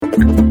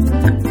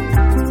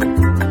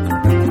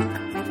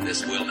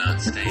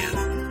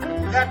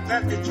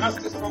and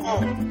justice for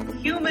all.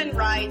 Human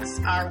rights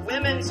are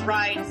women's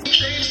rights.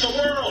 Change the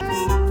world.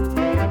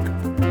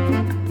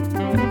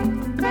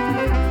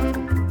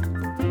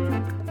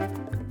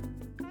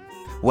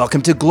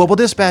 Welcome to Global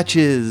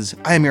Dispatches.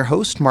 I am your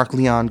host, Mark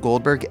Leon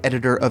Goldberg,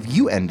 editor of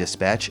UN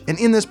Dispatch, and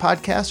in this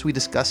podcast we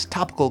discuss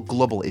topical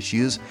global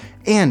issues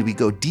and we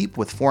go deep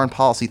with foreign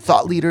policy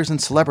thought leaders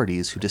and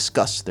celebrities who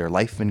discuss their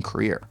life and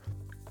career.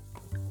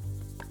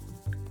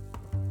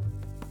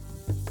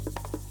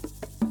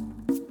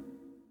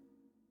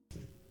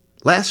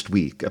 Last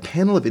week, a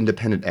panel of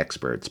independent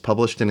experts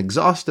published an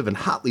exhaustive and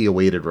hotly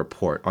awaited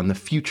report on the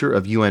future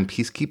of UN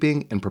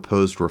peacekeeping and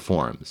proposed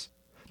reforms.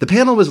 The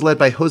panel was led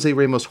by Jose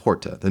Ramos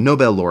Horta, the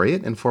Nobel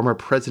laureate and former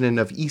president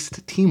of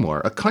East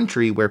Timor, a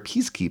country where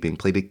peacekeeping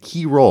played a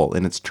key role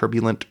in its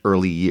turbulent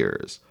early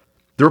years.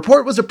 The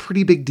report was a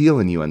pretty big deal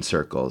in UN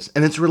circles,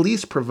 and its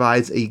release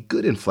provides a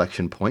good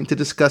inflection point to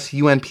discuss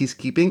UN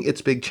peacekeeping,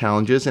 its big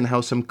challenges, and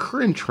how some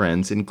current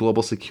trends in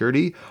global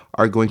security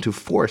are going to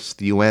force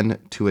the UN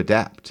to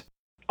adapt.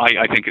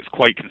 I think it's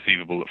quite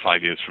conceivable that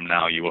 5 years from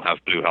now you will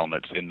have blue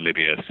helmets in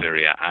Libya,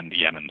 Syria, and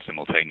Yemen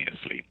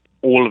simultaneously.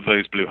 All of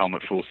those blue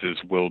helmet forces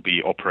will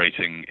be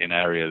operating in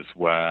areas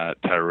where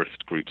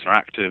terrorist groups are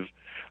active.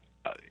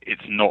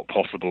 It's not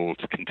possible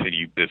to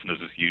continue business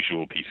as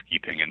usual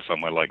peacekeeping in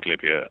somewhere like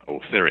Libya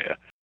or Syria.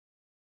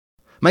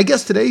 My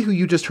guest today, who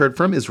you just heard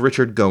from, is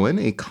Richard Gowan,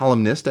 a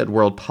columnist at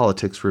World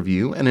Politics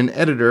Review and an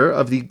editor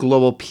of the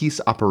Global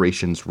Peace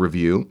Operations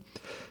Review.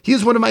 He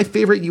is one of my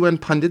favorite UN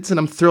pundits, and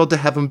I'm thrilled to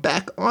have him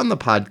back on the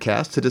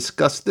podcast to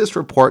discuss this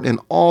report and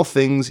all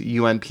things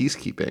UN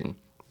peacekeeping.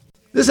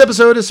 This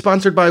episode is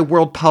sponsored by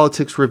World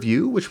Politics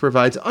Review, which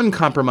provides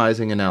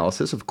uncompromising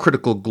analysis of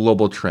critical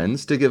global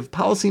trends to give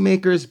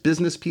policymakers,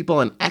 business people,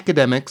 and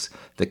academics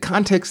the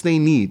context they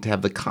need to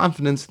have the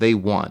confidence they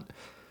want.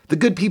 The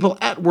good people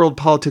at World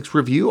Politics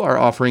Review are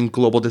offering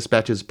Global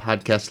Dispatches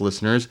podcast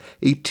listeners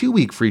a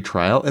 2-week free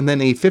trial and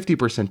then a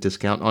 50%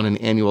 discount on an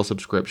annual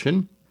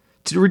subscription.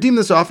 To redeem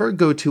this offer,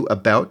 go to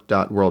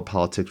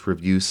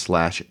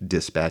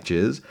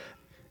about.worldpoliticsreview/dispatches.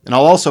 And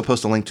I'll also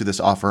post a link to this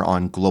offer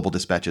on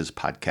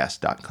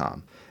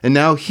globaldispatchespodcast.com. And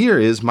now here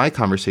is my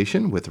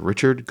conversation with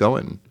Richard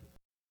Gowan.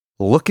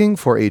 Looking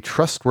for a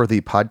trustworthy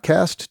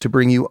podcast to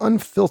bring you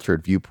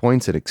unfiltered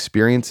viewpoints and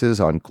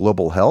experiences on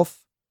global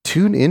health?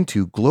 Tune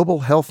into Global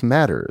Health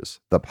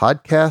Matters, the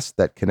podcast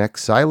that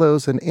connects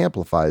silos and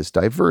amplifies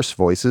diverse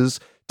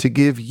voices to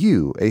give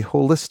you a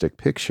holistic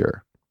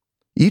picture.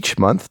 Each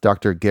month,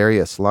 Dr. Gary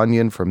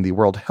Aslanyan from the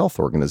World Health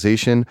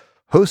Organization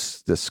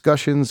hosts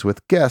discussions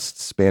with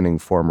guests spanning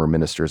former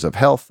ministers of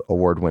health,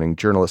 award-winning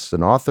journalists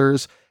and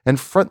authors, and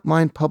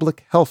frontline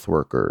public health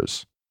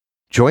workers.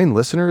 Join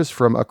listeners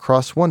from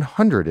across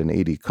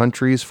 180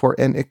 countries for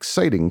an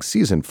exciting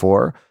Season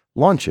 4,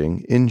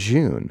 launching in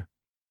June.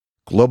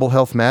 Global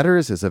Health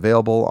Matters is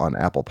available on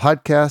Apple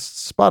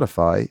Podcasts,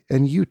 Spotify,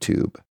 and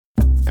YouTube.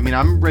 I mean,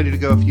 I'm ready to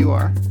go if you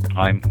are.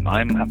 I'm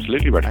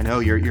absolutely ready. I know,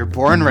 you're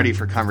born ready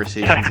for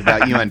conversations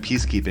about UN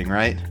peacekeeping,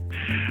 right?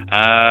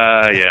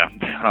 Yeah.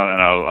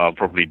 And I'll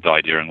probably die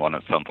during one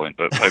at some point,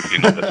 but hopefully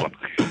not this one.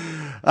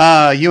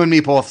 You and me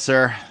both,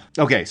 sir.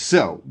 Okay,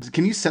 so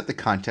can you set the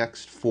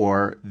context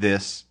for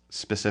this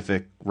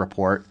specific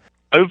report?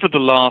 Over the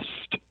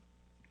last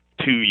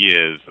 2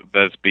 years,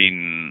 there's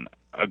been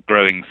a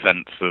growing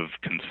sense of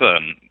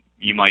concern,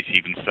 you might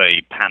even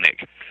say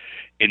panic,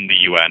 in the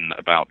UN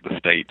about the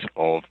state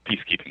of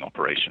peacekeeping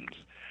operations.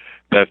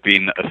 There have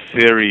been a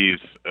series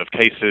of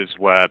cases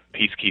where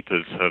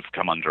peacekeepers have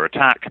come under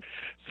attack,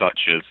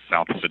 such as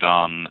South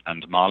Sudan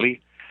and Mali,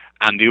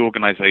 and the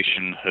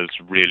organization has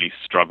really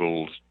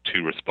struggled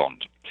to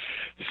respond.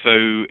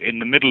 So in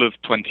the middle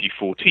of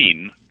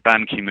 2014,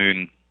 Ban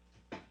Ki-moon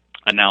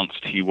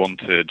announced he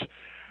wanted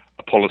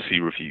a policy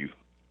review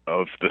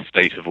of the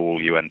state of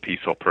all UN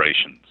peace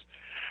operations.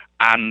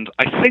 And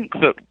I think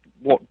that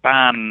what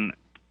Ban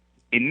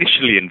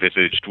initially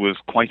envisaged was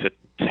quite a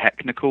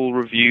technical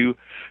review,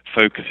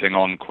 focusing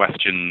on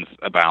questions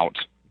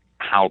about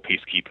how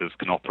peacekeepers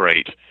can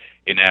operate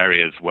in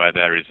areas where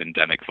there is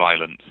endemic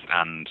violence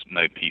and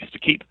no peace to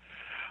keep.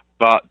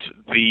 But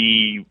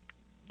the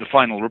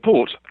final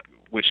report,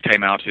 which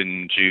came out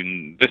in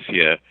June this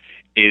year,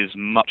 is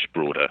much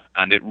broader,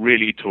 and it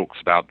really talks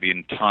about the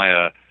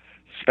entire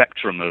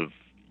spectrum of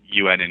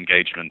UN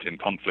engagement in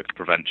conflict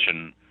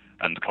prevention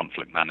and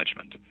conflict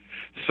management.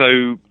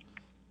 So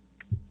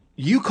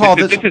you call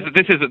this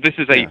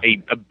is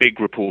a big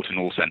report in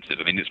all senses.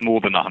 I mean, it's more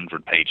than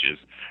 100 pages,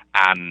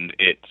 and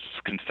it's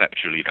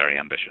conceptually very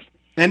ambitious.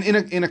 And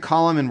in a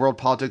column in World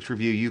Politics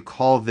Review, you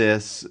call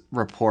this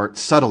report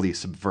subtly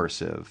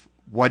subversive.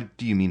 What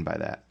do you mean by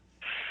that?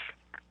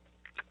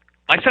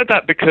 I said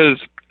that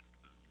because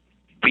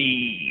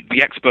the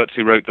experts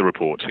who wrote the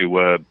report, who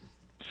were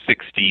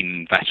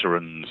 16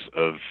 veterans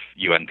of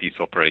UN peace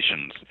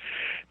operations,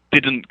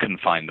 didn't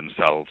confine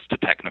themselves to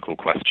technical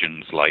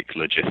questions like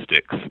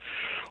logistics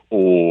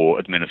or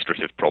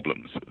administrative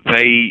problems.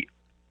 They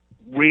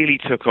really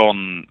took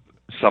on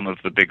some of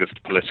the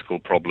biggest political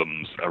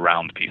problems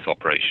around peace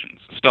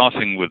operations,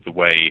 starting with the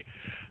way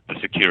the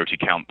Security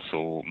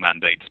Council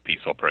mandates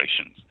peace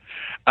operations.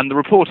 And the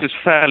report is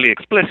fairly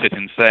explicit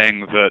in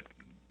saying that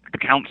the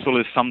Council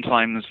is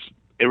sometimes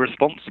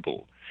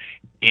irresponsible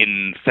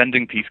in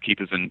sending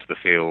peacekeepers into the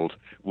field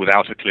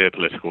without a clear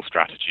political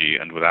strategy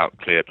and without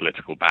clear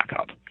political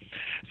backup.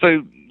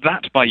 So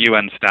that, by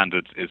UN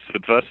standards, is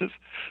subversive.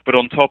 But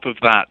on top of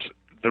that,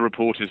 the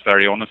report is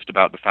very honest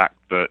about the fact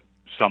that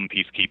some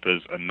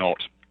peacekeepers are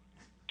not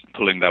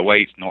pulling their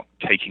weight, not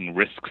taking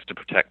risks to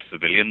protect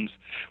civilians,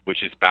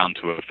 which is bound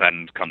to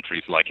offend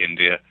countries like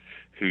India,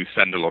 who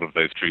send a lot of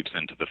those troops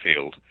into the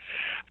field.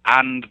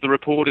 And the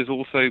report is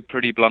also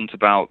pretty blunt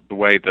about the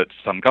way that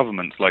some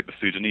governments, like the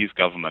Sudanese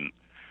government,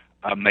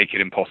 make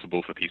it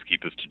impossible for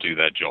peacekeepers to do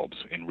their jobs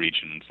in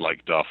regions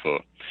like Darfur.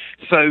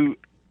 So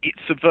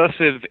it's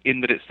subversive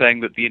in that it's saying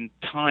that the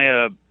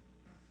entire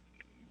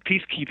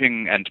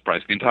peacekeeping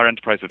enterprise, the entire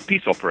enterprise of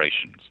peace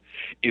operations,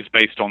 is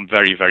based on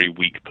very, very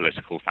weak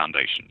political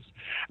foundations.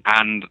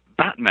 And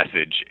that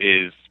message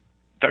is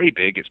very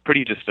big, it's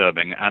pretty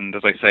disturbing, and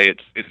as I say,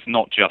 it's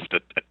not just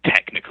a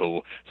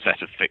technical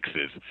set of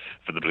fixes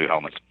for the Blue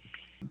Helmets.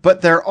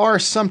 But there are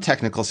some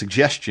technical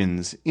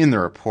suggestions in the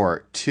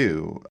report,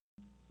 too.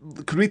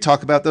 Could we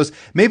talk about those?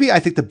 Maybe I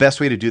think the best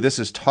way to do this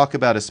is talk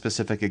about a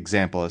specific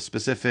example, a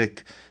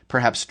specific,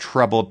 perhaps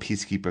troubled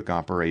peacekeeping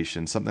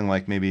operation, something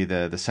like maybe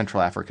the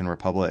Central African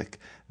Republic,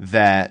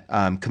 that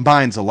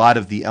combines a lot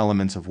of the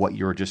elements of what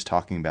you were just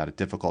talking about, a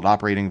difficult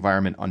operating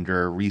environment,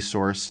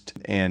 under-resourced,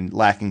 and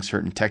lacking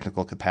certain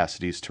technical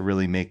capacities to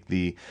really make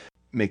the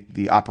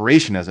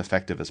operation as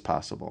effective as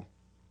possible.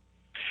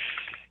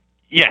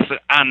 Yes,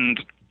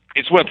 and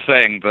it's worth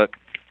saying that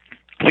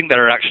I think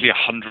there are actually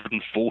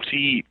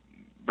 140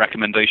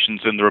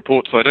 recommendations in the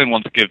report, so I don't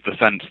want to give the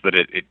sense that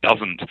it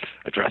doesn't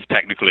address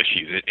technical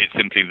issues. It's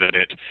simply that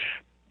it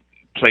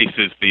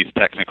places these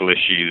technical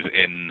issues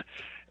in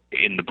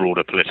the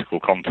broader political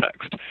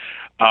context.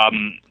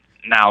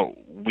 Now,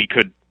 we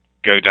could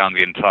go down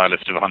the entire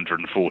list of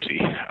 140,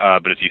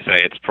 but as you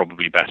say, it's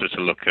probably better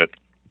to look at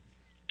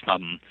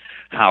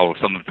how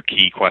some of the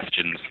key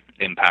questions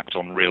impact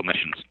on real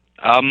missions.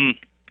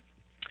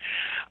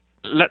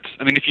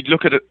 If you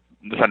look at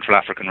the Central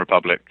African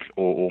Republic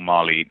or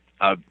Mali,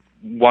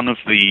 one of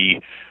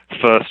the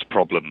first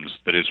problems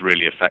that is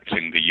really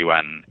affecting the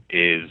UN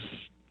is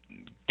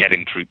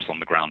getting troops on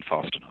the ground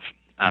fast enough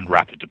and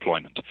rapid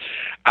deployment.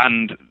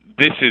 And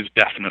this is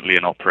definitely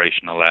an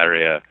operational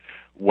area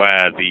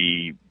where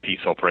the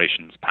Peace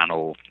Operations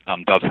Panel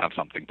does have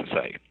something to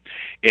say.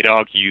 It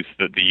argues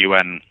that the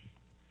UN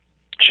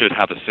should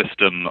have a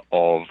system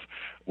of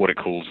what it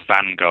calls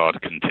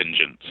vanguard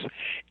contingents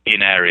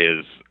in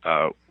areas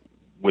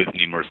with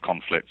numerous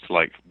conflicts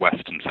like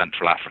West and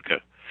Central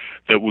Africa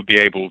that would be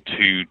able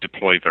to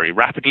deploy very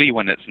rapidly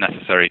when it's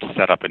necessary to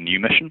set up a new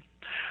mission,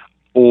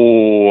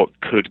 or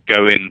could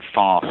go in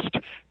fast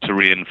to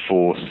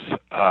reinforce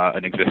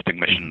an existing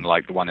mission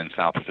like the one in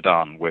South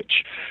Sudan,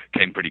 which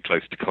came pretty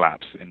close to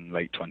collapse in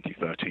late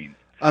 2013.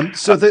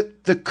 So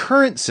the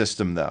current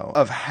system, though,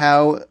 of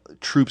how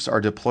troops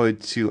are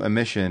deployed to a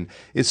mission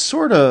is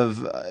sort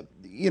of,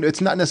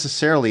 it's not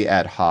necessarily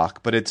ad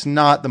hoc, but it's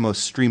not the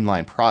most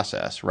streamlined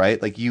process,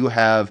 right? Like you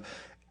have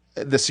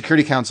the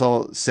Security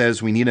Council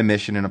says we need a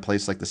mission in a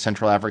place like the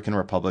Central African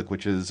Republic,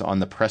 which is on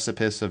the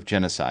precipice of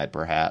genocide,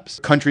 perhaps.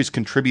 Countries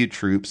contribute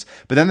troops,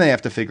 but then they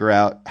have to figure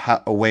out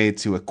a way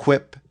to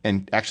equip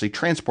and actually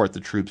transport the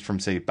troops from,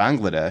 say,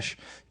 Bangladesh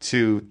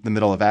to the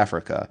middle of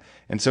Africa.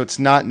 And so it's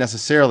not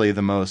necessarily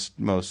the most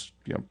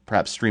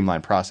perhaps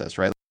streamlined process,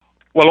 right?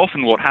 Well,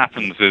 often what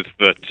happens is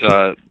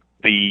that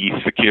the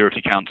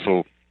Security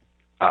Council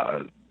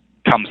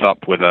comes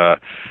up with a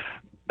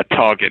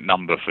target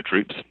number for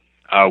troops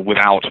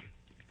without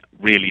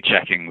really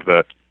checking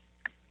that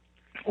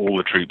all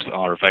the troops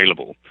are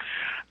available.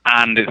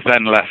 And it's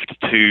then left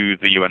to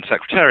the UN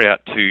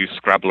Secretariat to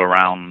scrabble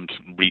around,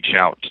 reach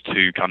out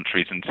to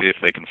countries and see if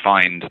they can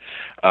find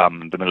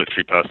the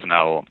military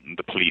personnel,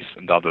 the police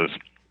and others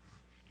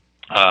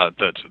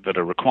that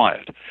are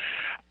required.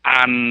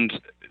 And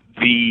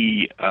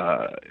the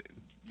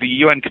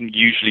UN can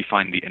usually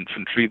find the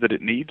infantry that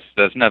it needs.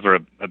 There's never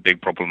a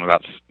big problem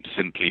about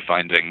simply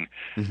finding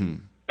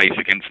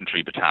basic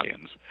infantry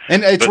battalions.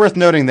 And it's worth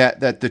noting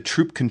that the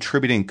troop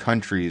contributing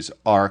countries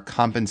are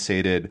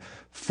compensated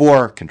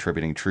for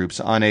contributing troops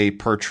on a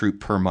per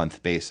troop per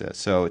month basis.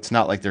 So it's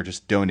not like they're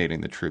just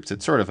donating the troops.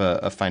 It's sort of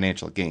a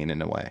financial gain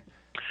in a way.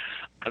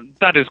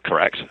 That is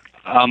correct.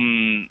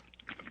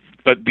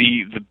 But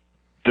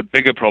the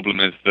bigger problem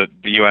is that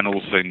the UN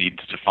also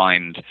needs to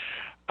find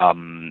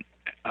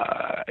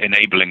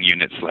enabling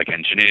units like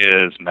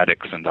engineers,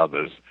 medics, and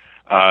others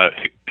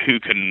who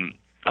can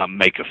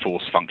make a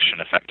force function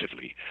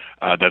effectively.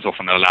 There's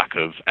often a lack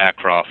of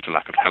aircraft, a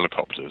lack of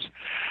helicopters.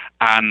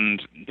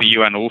 And the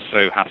UN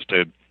also has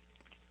to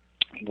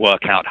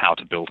work out how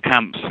to build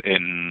camps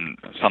in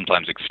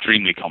sometimes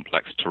extremely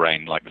complex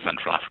terrain like the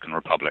Central African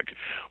Republic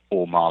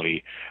or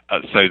Mali,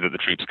 so that the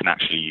troops can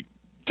actually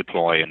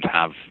deploy and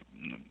have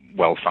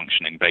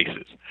well-functioning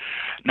bases.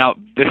 Now,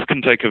 this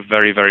can take a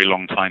very, very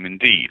long time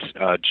indeed.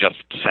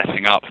 Just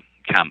setting up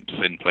camps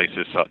in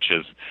places such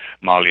as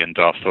Mali and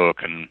Darfur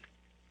can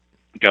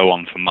go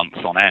on for months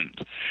on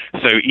end.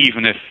 So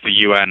even if the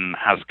UN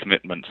has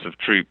commitments of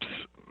troops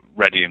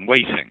ready and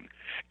waiting,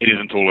 it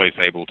isn't always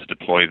able to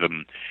deploy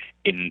them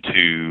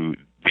into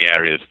the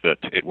areas that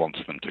it wants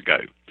them to go.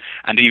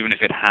 And even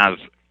if it has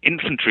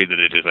infantry that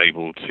it is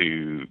able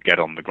to get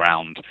on the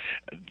ground,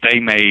 they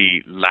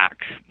may lack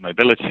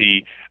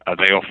mobility.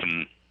 They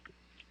often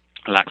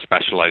lack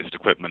specialized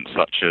equipment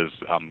such as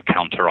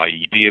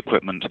counter-IED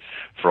equipment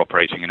for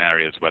operating in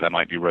areas where there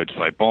might be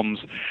roadside bombs.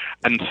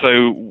 And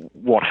so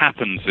what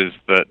happens is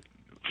that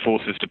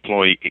forces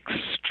deploy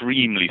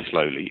extremely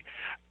slowly,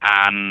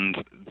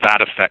 and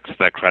that affects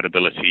their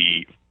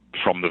credibility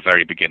from the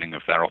very beginning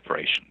of their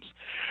operations.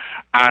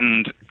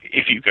 And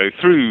if you go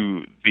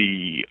through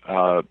the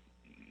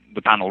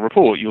panel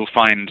report, you'll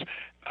find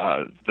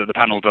that the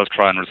panel does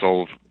try and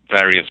resolve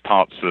various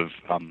parts of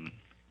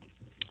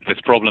this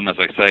problem, as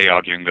I say,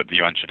 arguing that the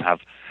UN should have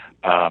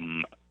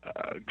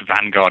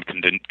vanguard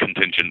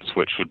contingents,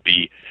 which would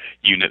be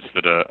units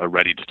that are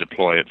ready to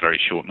deploy at very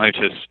short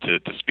notice to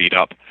speed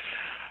up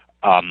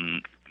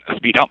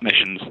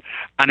missions.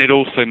 And it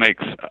also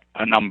makes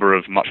a number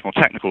of much more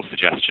technical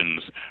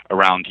suggestions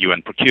around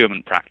UN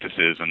procurement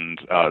practices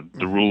and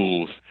the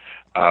rules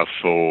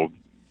for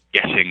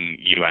getting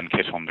UN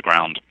kit on the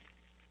ground,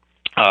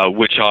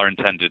 which are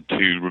intended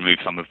to remove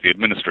some of the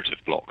administrative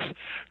blocks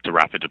to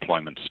rapid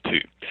deployments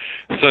too.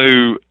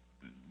 So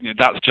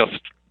that's just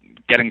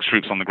getting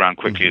troops on the ground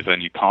quickly is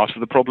only part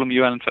of the problem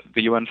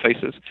the UN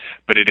faces,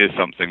 but it is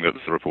something that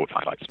the report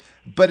highlights.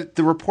 But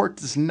the report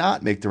does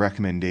not make the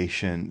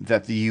recommendation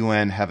that the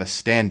UN have a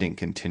standing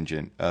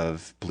contingent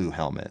of blue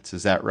helmets.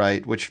 Is that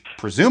right? Which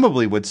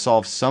presumably would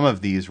solve some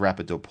of these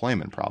rapid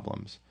deployment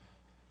problems.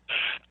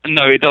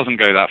 No, it doesn't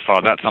go that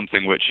far. That's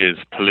something which is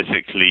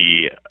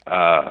politically,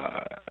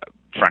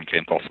 frankly,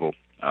 impossible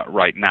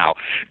right now.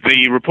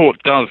 The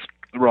report does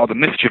rather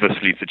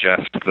mischievously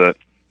suggest that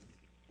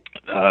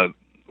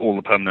all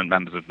the permanent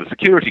members of the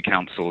Security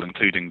Council,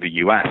 including the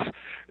US,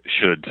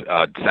 should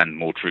send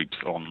more troops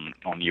on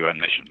UN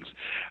missions.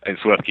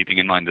 It's worth keeping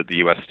in mind that the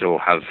US still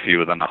has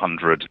fewer than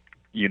 100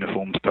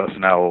 uniformed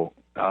personnel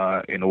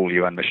in all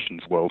UN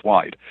missions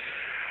worldwide.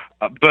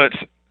 But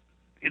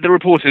the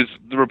report is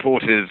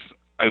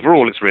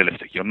overall, it's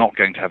realistic. You're not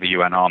going to have a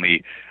UN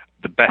army.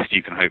 The best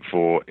you can hope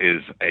for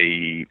is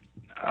a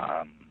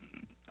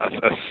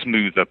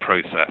smoother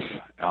process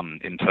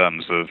in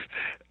terms of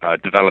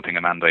developing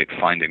a mandate,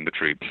 finding the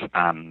troops,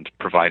 and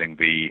providing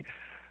the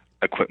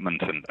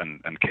equipment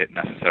and kit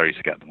necessary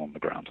to get them on the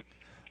ground.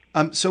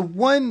 So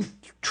one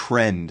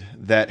trend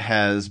that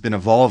has been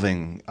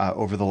evolving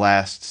over the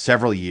last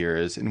several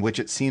years, in which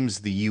it seems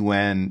the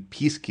UN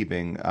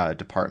peacekeeping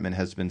department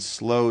has been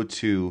slow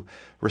to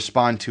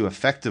respond to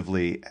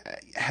effectively,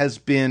 has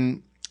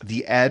been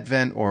the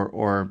advent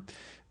or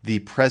the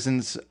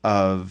presence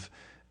of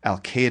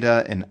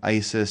Al-Qaeda and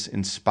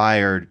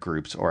ISIS-inspired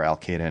groups, or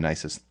Al-Qaeda and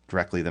ISIS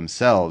directly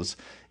themselves,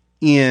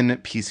 in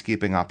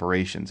peacekeeping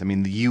operations. I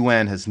mean, the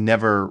UN has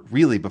never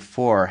really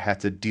before had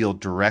to deal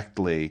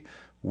directly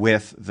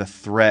with the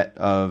threat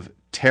of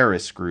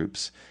terrorist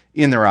groups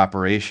in their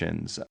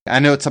operations. I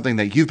know it's something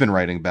that you've been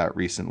writing about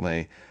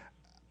recently.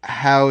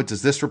 How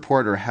does this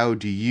report, or how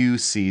do you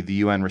see the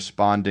UN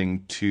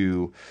responding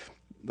to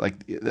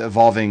like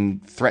evolving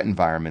threat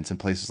environments in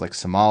places like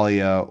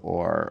Somalia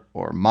or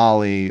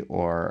Mali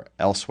or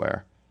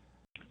elsewhere?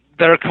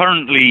 There are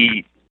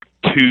currently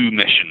two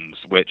missions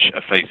which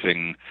are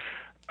facing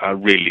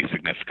really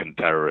significant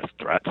terrorist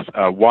threats.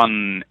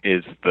 One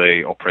is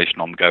the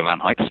operation on the Golan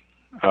Heights,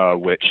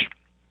 which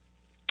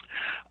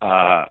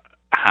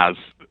has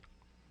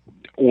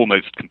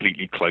almost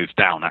completely closed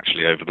down,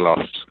 actually, over the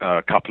last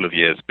couple of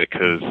years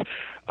because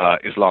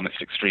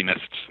Islamist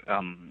extremists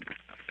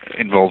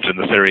involved in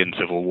the Syrian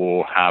civil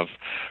war have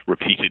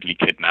repeatedly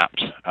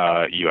kidnapped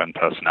UN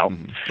personnel.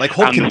 Mm-hmm. Like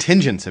whole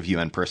contingents of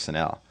UN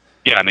personnel.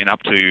 Yeah, I mean,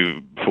 up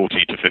to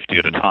 40 to 50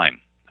 at a time.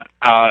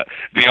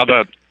 The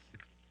other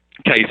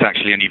case,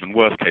 actually, an even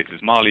worse case,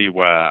 is Mali,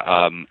 where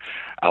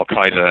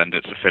Al-Qaeda and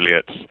its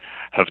affiliates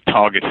have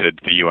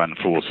targeted the UN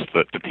force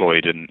that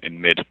deployed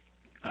in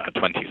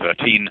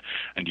mid-2013,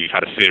 and you've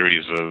had a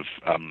series of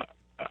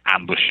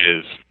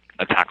ambushes,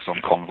 attacks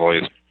on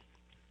convoys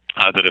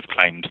that have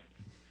claimed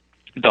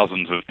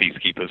dozens of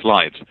peacekeepers'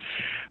 lives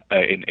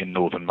in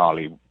northern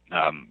Mali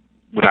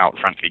without,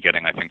 frankly,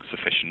 getting, I think,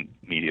 sufficient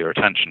media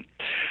attention.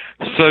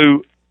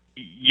 So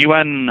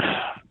UN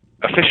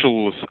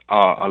officials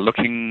are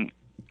looking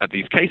at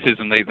these cases,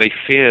 and they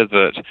fear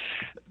that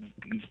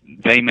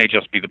they may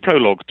just be the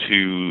prologue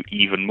to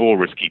even more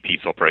risky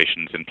peace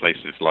operations in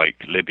places like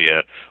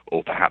Libya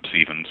or perhaps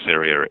even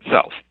Syria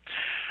itself.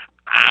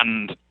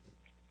 And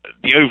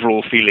the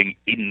overall feeling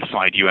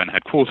inside UN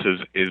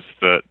headquarters is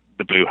that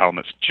the Blue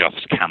Helmets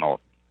just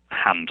cannot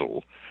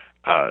handle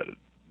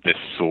this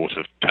sort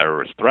of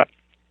terrorist threat.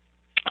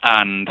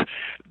 And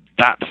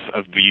that's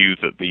a view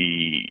that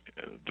the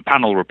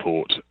panel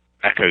report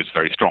echoes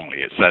very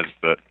strongly. It says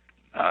that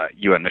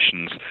UN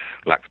missions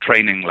lack the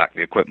training, lack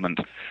the equipment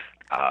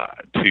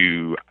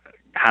to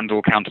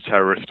handle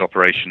counter-terrorist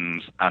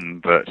operations,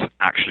 and that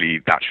actually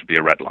that should be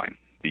a red line.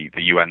 The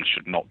UN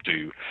should not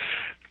do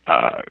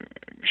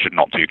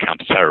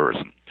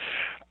counter-terrorism.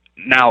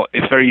 Now,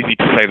 it's very easy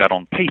to say that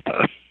on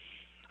paper.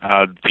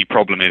 The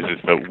problem is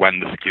that when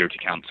the Security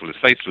Council is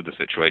faced with a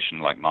situation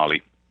like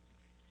Mali,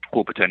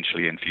 or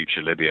potentially in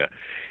future Libya,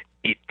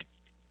 it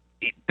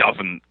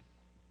doesn't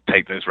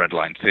take those red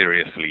lines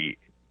seriously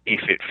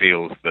if it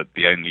feels that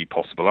the only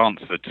possible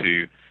answer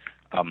to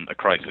a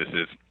crisis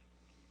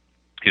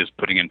is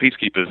putting in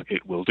peacekeepers.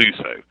 It will do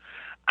so.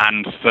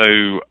 And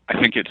so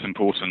I think it's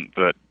important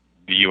that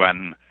the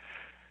UN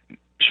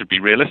should be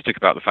realistic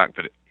about the fact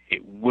that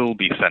it will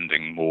be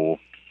sending more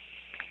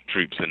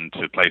troops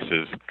into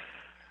places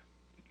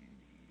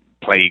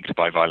plagued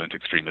by violent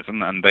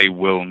extremism, and they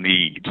will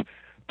need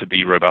to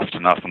be robust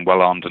enough and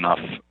well-armed enough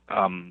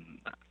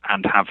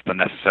and have the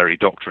necessary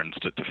doctrines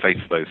to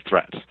face those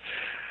threats.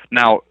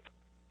 Now,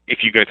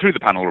 if you go through the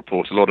panel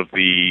report, a lot of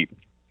the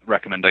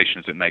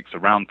recommendations it makes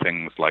around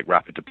things like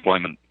rapid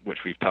deployment,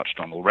 which we've touched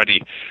on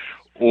already,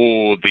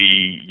 or the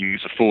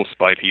use of force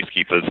by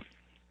peacekeepers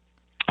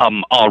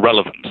are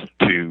relevant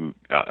to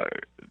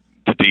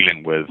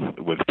dealing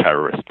with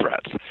terrorist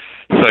threats.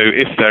 So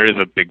if there is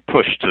a big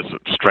push to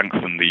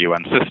strengthen the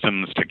UN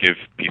systems, to give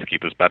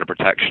peacekeepers better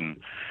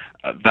protection,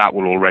 that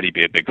will already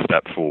be a big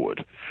step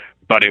forward.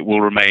 But it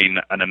will remain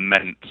an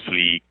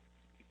immensely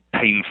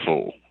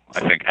painful,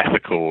 I think,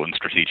 ethical and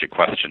strategic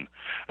question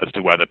as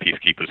to whether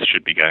peacekeepers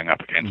should be going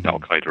up against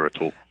Al-Qaeda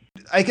at all.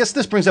 I guess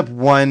this brings up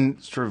one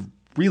sort of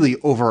really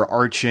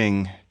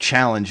overarching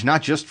challenge,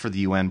 not just for the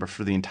UN, but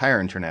for the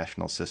entire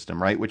international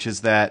system, right? Which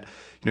is that,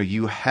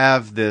 you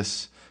have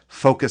this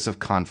focus of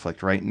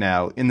conflict right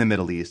now in the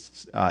Middle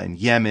East, in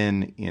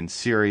Yemen, in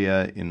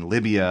Syria, in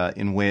Libya,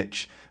 in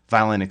which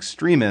violent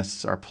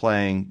extremists are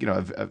playing,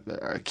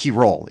 a key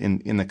role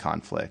in the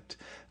conflict.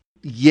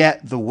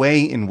 Yet the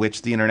way in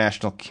which the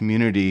international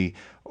community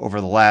over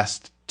the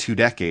last 2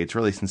 decades,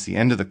 really since the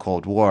end of the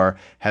Cold War,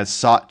 has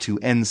sought to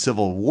end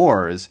civil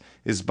wars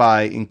is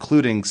by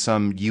including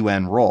some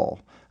UN role,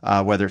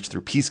 whether it's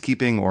through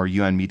peacekeeping or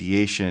UN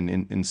mediation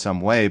in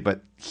some way.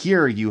 But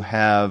here you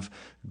have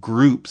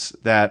groups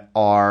that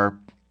are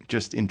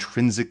just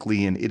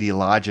intrinsically and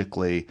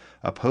ideologically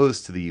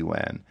opposed to the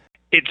UN.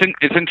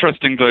 It's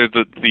interesting, though,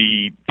 that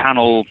the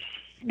panel,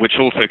 which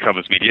also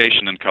covers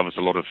mediation and covers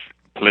a lot of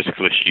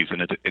political issues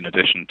in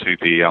addition to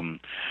the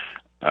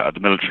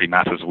military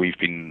matters we've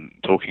been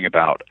talking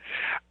about,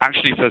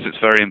 actually says it's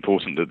very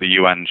important that the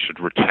UN should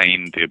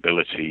retain the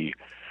ability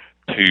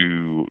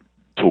to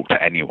talk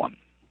to anyone.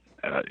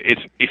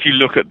 If you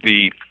look at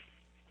the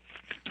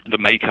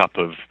makeup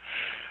of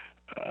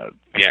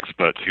the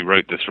experts who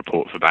wrote this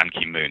report for Ban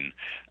Ki-moon,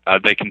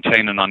 they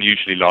contain an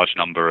unusually large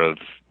number of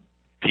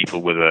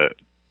people with a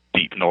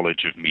deep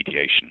knowledge of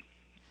mediation.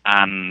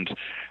 And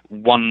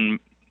one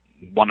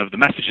of the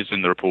messages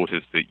in the report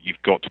is that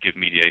you've got to give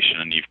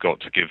mediation and you've got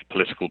to give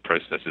political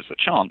processes a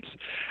chance,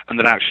 and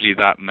that actually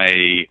that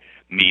may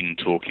mean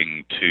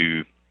talking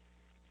to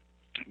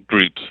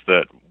groups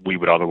that we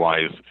would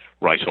otherwise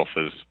write off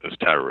as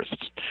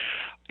terrorists.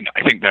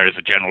 I think there is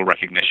a general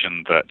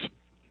recognition that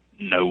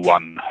no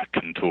one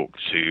can talk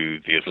to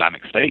the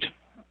Islamic State,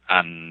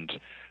 and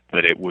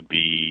that it would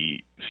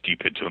be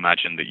stupid to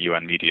imagine that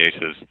UN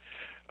mediators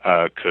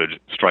could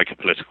strike a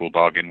political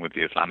bargain with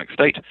the Islamic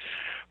State.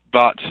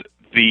 But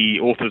the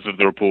authors of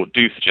the report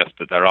do suggest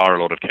that there are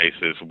a lot of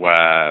cases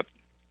where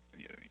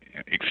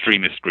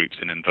extremist groups,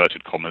 in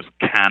inverted commas,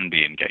 can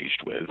be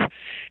engaged with,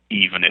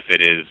 even if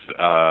it is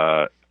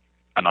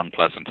an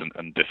unpleasant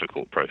and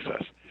difficult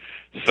process.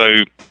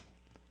 So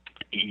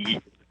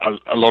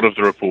a lot of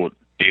the report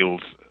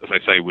deals, as I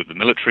say, with the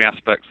military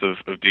aspects of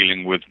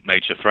dealing with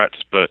major threats,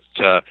 but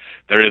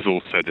there is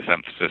also this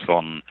emphasis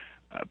on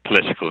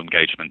political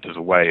engagement as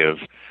a way of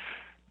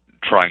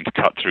trying to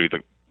cut through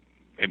the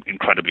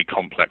incredibly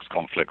complex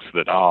conflicts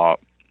that are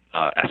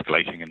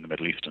escalating in the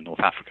Middle East and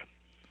North Africa.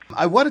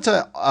 I wanted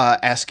to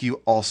ask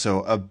you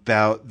also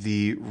about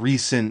the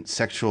recent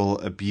sexual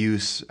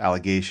abuse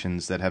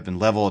allegations that have been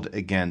leveled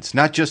against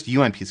not just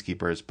UN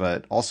peacekeepers,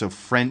 but also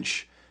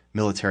French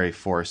military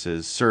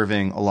forces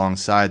serving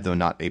alongside, though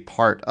not a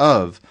part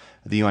of,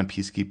 the UN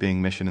peacekeeping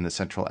mission in the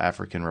Central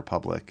African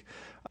Republic.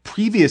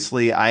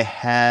 Previously, I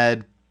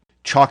had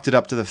chalked it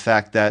up to the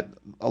fact that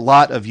a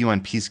lot of UN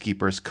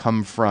peacekeepers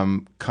come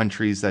from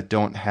countries that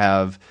don't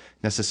have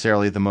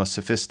necessarily the most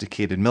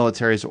sophisticated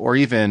militaries or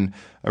even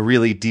a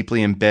really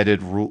deeply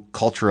embedded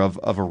culture of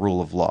a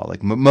rule of law.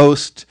 Like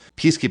most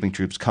peacekeeping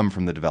troops come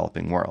from the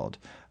developing world.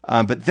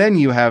 But then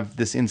you have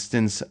this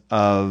instance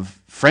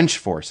of French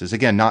forces,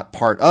 again, not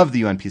part of the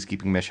UN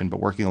peacekeeping mission, but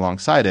working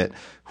alongside it,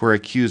 who are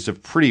accused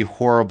of pretty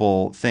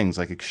horrible things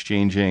like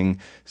exchanging,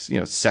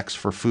 sex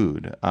for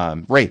food,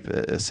 rape,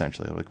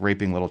 essentially, like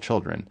raping little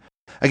children.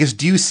 I guess,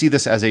 do you see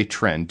this as a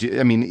trend?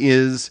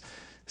 Is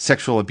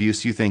sexual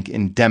abuse, you think,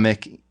 an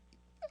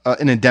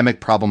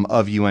endemic problem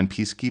of UN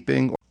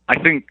peacekeeping?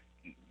 I think,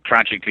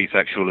 tragically,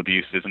 sexual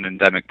abuse is an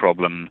endemic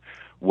problem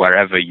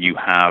wherever you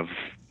have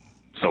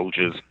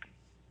soldiers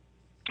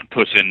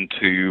put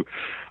into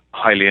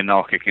highly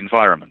anarchic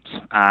environments.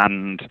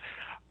 And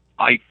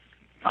I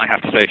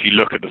have to say, if you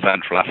look at the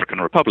Central African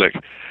Republic,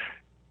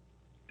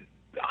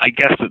 I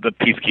guess that the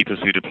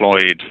peacekeepers who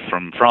deployed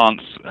from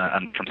France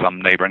and from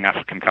some neighboring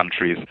African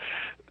countries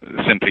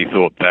simply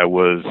thought there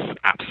was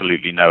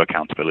absolutely no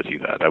accountability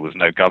there. There was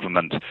no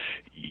government.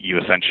 You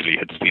essentially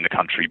had seen a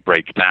country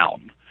break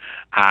down.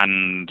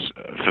 And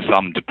for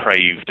some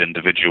depraved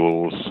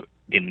individuals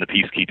in the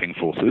peacekeeping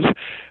forces,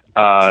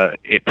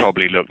 it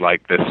probably looked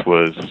like this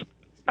was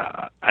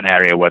an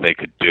area where they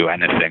could do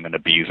anything and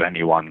abuse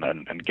anyone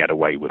and get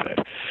away with it.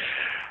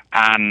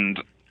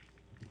 And,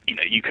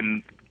 you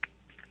can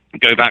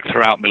go back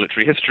throughout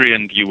military history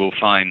and you will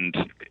find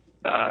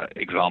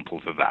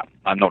examples of that.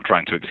 I'm not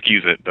trying to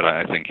excuse it, but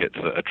I think it's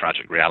a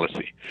tragic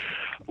reality.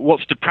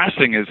 What's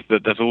depressing is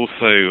that there's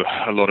also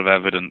a lot of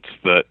evidence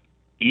that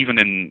even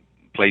in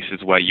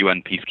places where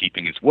UN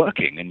peacekeeping is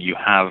working and you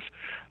have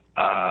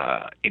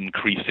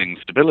increasing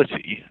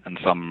stability and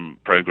some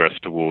progress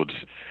towards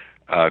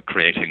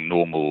creating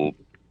normal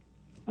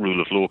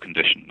rule of law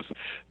conditions,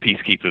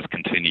 peacekeepers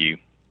continue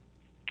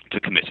to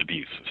commit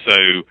abuse.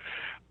 So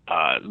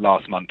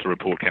last month a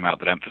report came out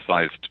that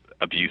emphasized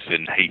abuse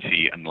in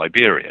Haiti and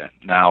Liberia.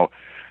 Now,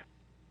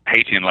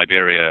 Haiti and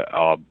Liberia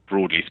are,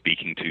 broadly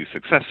speaking, two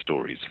success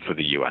stories for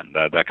the UN.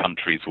 They're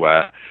countries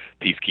where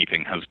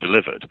peacekeeping has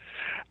delivered.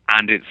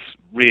 And it's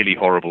really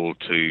horrible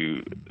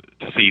to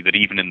see that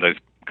even in those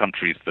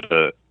countries that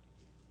are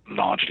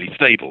largely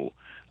stable,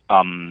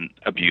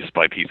 abuse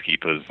by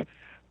peacekeepers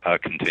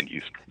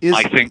continues.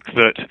 I think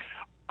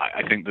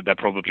that there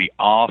probably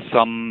are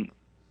some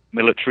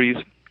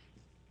militaries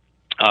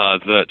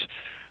that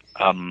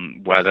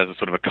where there's a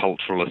sort of a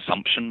cultural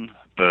assumption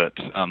that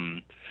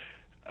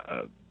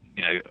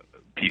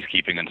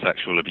peacekeeping and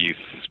sexual abuse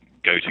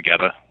go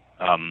together.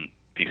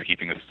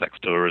 Peacekeeping is sex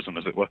tourism,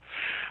 as it were.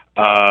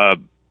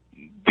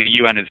 The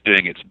UN is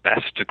doing its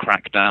best to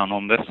crack down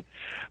on this,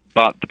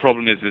 but the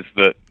problem is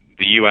that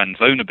the UN's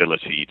own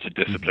ability to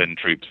discipline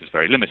troops is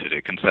very limited.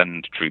 It can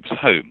send troops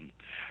home,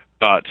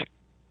 but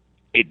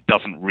it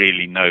doesn't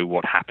really know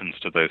what happens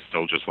to those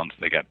soldiers once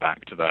they get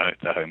back to their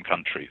home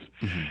countries.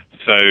 Mm-hmm.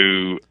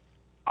 So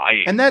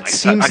I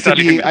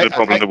certainly think it's a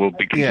problem that will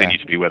continue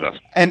to be with us.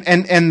 And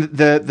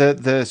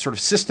the sort of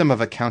system of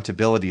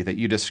accountability that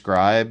you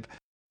describe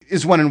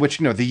is one in which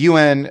the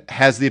UN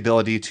has the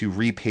ability to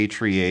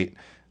repatriate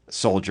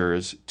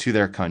soldiers to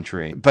their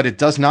country, but it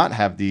does not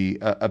have the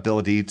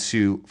ability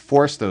to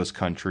force those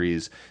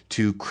countries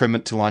to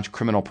launch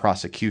criminal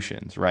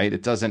prosecutions, right?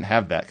 It doesn't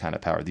have that kind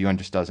of power. The UN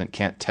just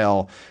can't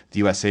tell the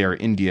USA or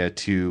India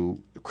to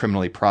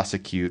criminally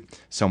prosecute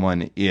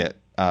someone it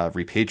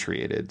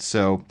repatriated.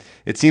 So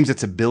it seems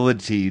its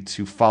ability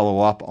to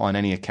follow up on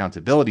any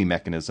accountability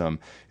mechanism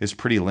is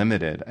pretty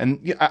limited.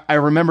 And I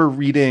remember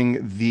reading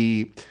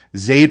the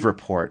Zaid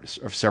report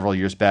of several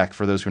years back.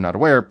 For those who are not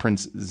aware,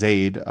 Prince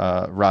Zaid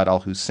Ra'ad Al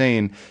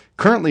Hussein,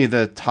 currently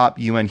the top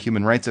UN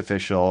human rights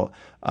official,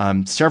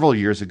 several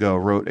years ago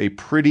wrote a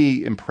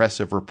pretty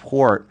impressive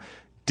report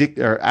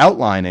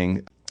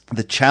outlining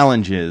the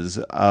challenges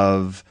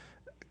of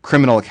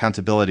criminal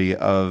accountability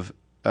of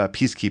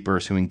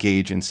peacekeepers who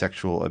engage in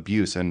sexual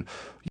abuse. And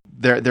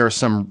there are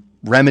some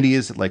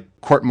remedies like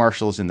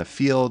court-martials in the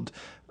field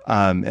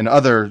and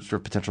other sort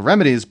of potential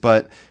remedies,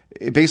 but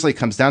it basically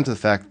comes down to the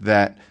fact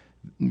that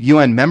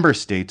UN member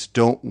states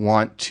don't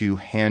want to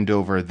hand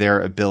over their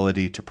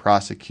ability to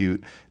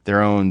prosecute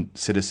their own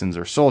citizens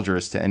or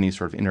soldiers to any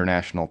sort of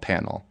international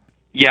panel.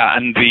 Yeah,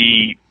 and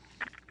the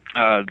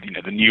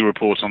new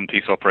report on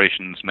peace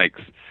operations makes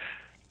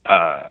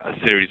a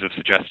series of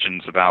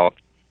suggestions about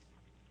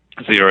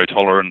zero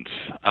tolerance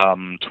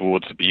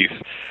towards abuse,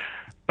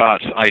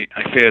 but I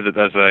fear that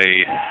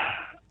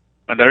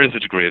there is a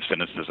degree of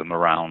cynicism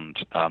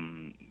around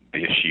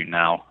the issue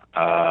now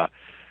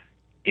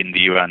in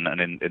the UN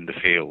and in the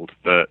field,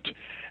 that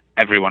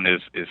everyone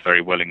is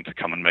very willing to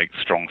come and make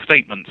strong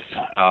statements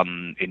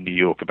in New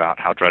York about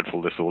how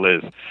dreadful this all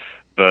is,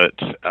 but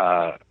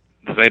the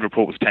Zaid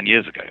report was 10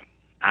 years ago,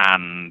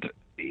 and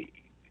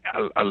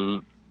a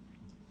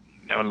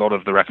lot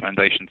of the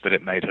recommendations that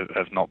it made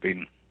have not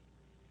been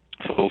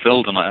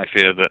fulfilled, and I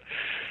fear that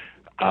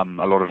a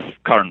lot of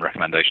current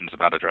recommendations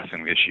about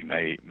addressing the issue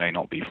may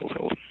not be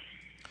fulfilled.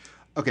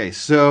 Okay,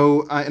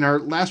 so in our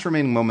last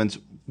remaining moments,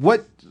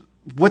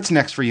 what's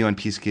next for UN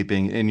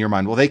peacekeeping in your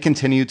mind? Will they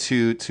continue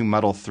to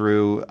muddle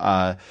through?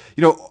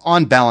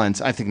 On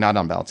balance, I think not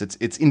on balance.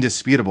 It's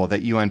indisputable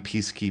that UN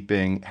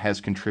peacekeeping has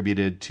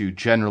contributed to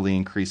generally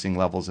increasing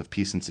levels of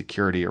peace and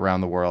security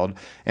around the world.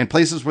 And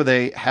places where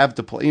they have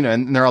deployed,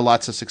 and there are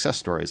lots of success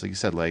stories, like you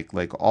said, like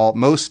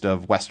most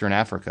of Western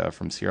Africa,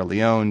 from Sierra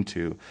Leone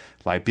to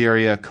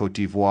Liberia, Cote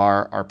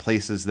d'Ivoire, are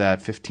places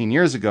that 15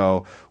 years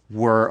ago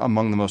were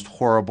among the most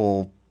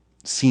horrible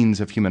scenes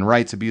of human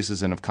rights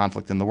abuses and of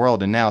conflict in the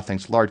world. And now,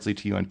 thanks largely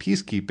to UN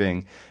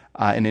peacekeeping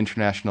and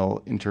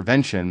international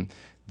intervention,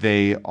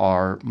 they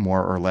are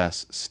more or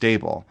less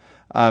stable.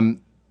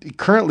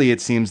 currently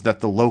it seems that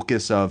the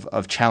locus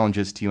of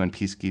challenges to UN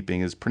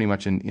peacekeeping is pretty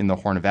much in the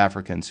Horn of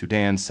Africa, in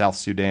Sudan, South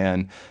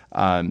Sudan,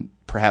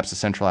 perhaps the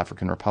Central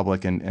African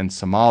Republic and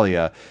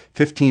Somalia.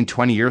 15,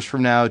 20 years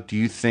from now, do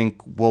you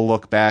think we'll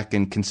look back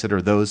and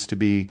consider those to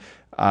be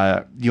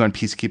UN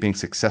peacekeeping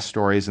success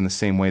stories in the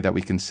same way that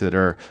we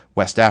consider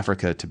West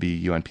Africa to be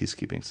UN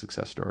peacekeeping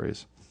success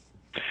stories?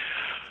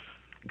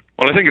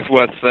 Well, I think it's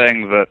worth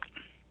saying that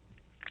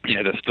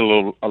there's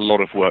still a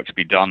lot of work to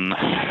be done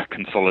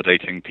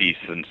consolidating peace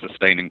and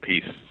sustaining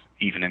peace,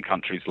 even in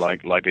countries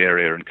like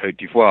Liberia and Cote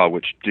d'Ivoire,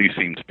 which do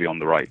seem to be on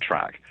the right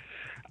track.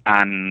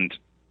 And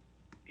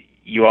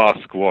you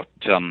ask what's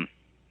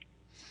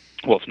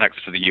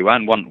next for the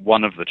UN.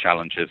 One of the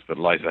challenges that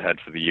lies ahead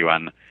for the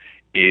UN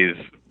is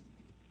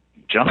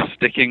just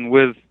sticking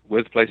with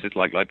places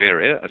like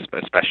Liberia,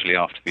 especially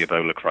after the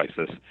Ebola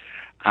crisis,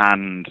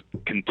 and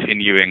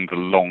continuing the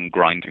long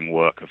grinding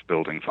work of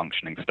building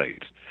functioning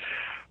states.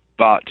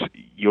 But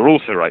you're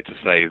also right to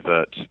say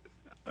that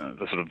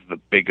the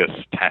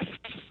biggest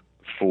tests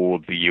for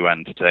the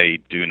UN today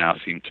do now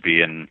seem to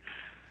be in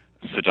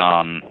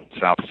Sudan,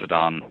 South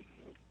Sudan,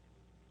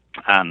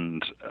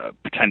 and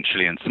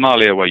potentially in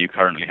Somalia, where you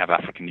currently have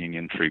African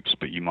Union troops,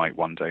 but you might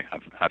one day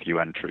have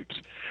UN troops.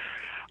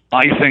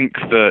 I think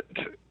that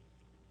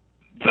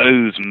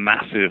those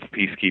massive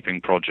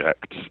peacekeeping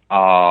projects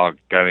are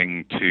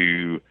going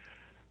to,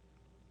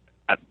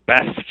 at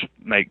best,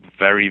 make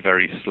very,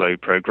 very slow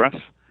progress.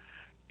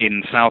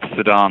 In South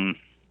Sudan,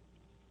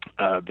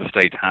 the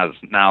state has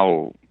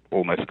now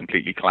almost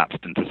completely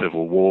collapsed into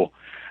civil war,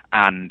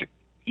 and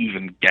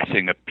even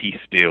getting a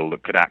peace deal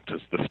that could act as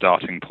the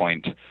starting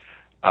point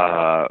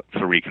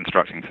for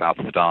reconstructing South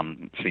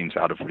Sudan seems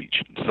out of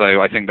reach.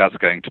 So I think that's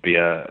going to be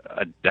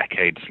a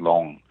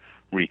decades-long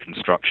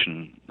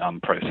reconstruction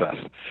process,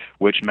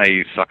 which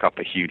may suck up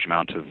a huge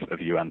amount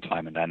of UN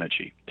time and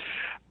energy.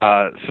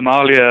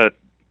 Somalia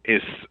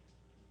is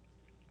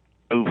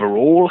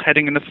overall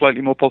heading in a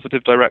slightly more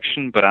positive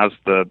direction, but as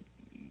the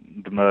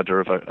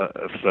murder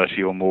of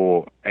 30 or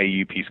more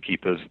AU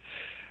peacekeepers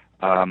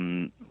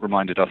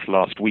reminded us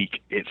last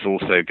week, it's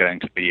also going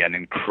to be an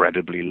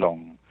incredibly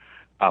long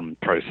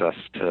process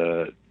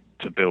to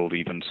build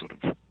even sort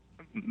of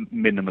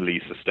minimally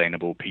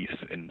sustainable peace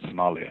in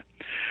Somalia.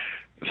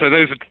 So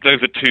those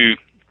are two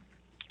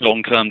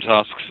long-term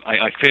tasks.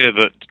 I fear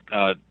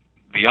that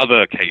the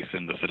other case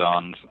in the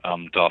Sudan's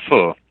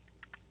Darfur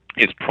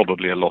is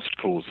probably a lost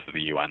cause for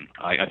the UN.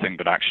 I think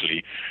that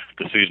actually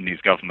the Sudanese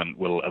government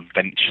will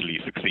eventually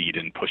succeed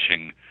in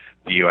pushing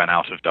the UN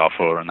out of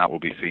Darfur, and that will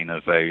be seen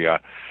as a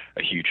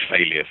huge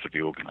failure for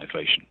the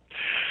organization.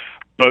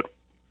 But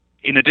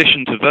in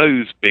addition to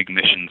those big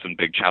missions and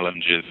big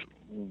challenges,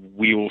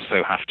 we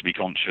also have to be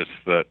conscious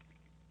that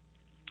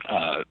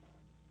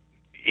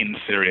in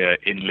Syria,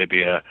 in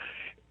Libya,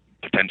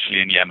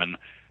 potentially in Yemen,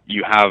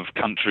 you have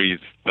countries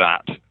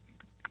that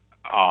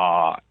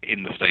are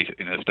in a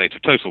state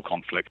of total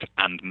conflict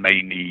and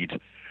may need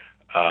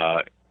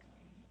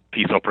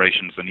peace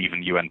operations and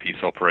even UN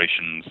peace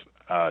operations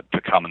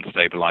to come and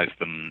stabilize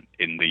them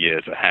in the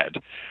years ahead.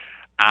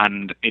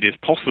 And it is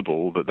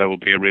possible that there will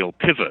be a real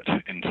pivot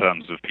in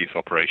terms of peace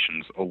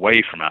operations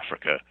away from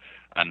Africa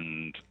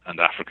and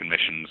African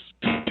missions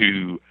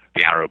to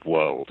the Arab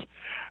world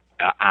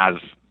as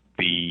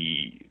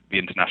the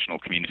international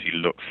community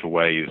looks for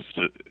ways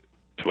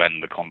to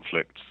end the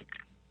conflicts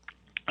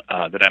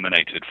that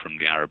emanated from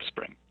the Arab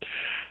Spring.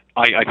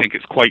 I think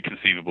it's quite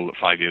conceivable that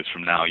 5 years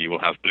from now you will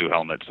have blue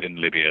helmets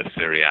in Libya,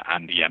 Syria,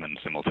 and Yemen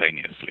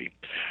simultaneously.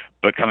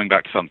 But coming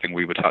back to something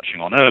we were touching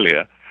on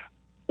earlier,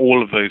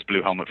 all of those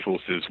blue helmet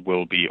forces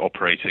will be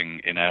operating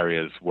in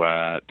areas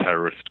where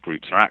terrorist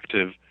groups are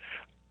active.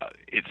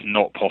 It's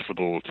not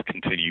possible to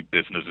continue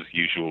business as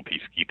usual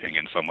peacekeeping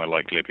in somewhere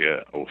like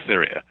Libya or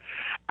Syria.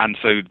 And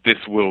so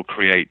this will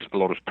create a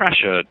lot of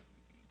pressure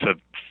to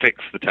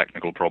fix the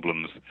technical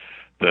problems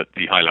that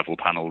the high-level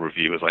panel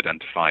review has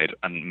identified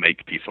and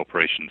make peace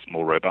operations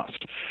more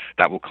robust.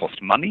 That will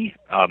cost money.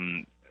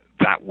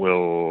 That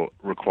will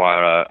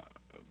require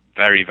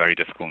very, very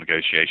difficult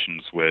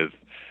negotiations with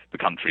the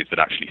countries that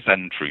actually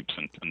send troops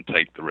and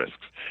take the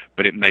risks.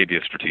 But it may be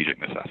a strategic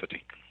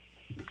necessity.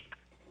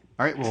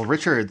 All right. Well,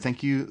 Richard,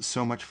 thank you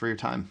so much for your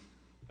time.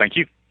 Thank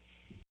you.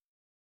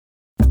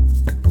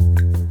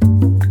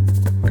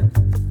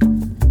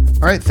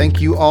 All right. Thank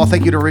you all.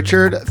 Thank you to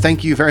Richard.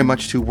 Thank you very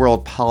much to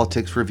World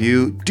Politics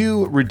Review.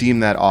 Do redeem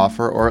that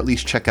offer, or at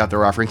least check out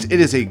their offerings. It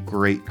is a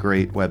great,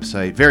 great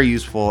website. Very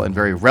useful and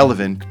very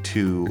relevant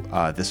to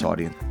this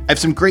audience. I have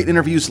some great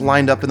interviews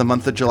lined up in the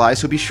month of July,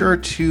 so be sure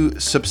to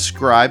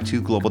subscribe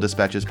to Global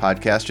Dispatches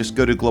Podcast. Just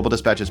go to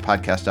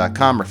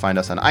globaldispatchespodcast.com or find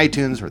us on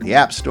iTunes or the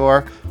App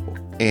Store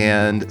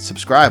and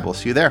subscribe. We'll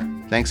see you there.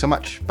 Thanks so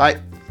much.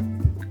 Bye.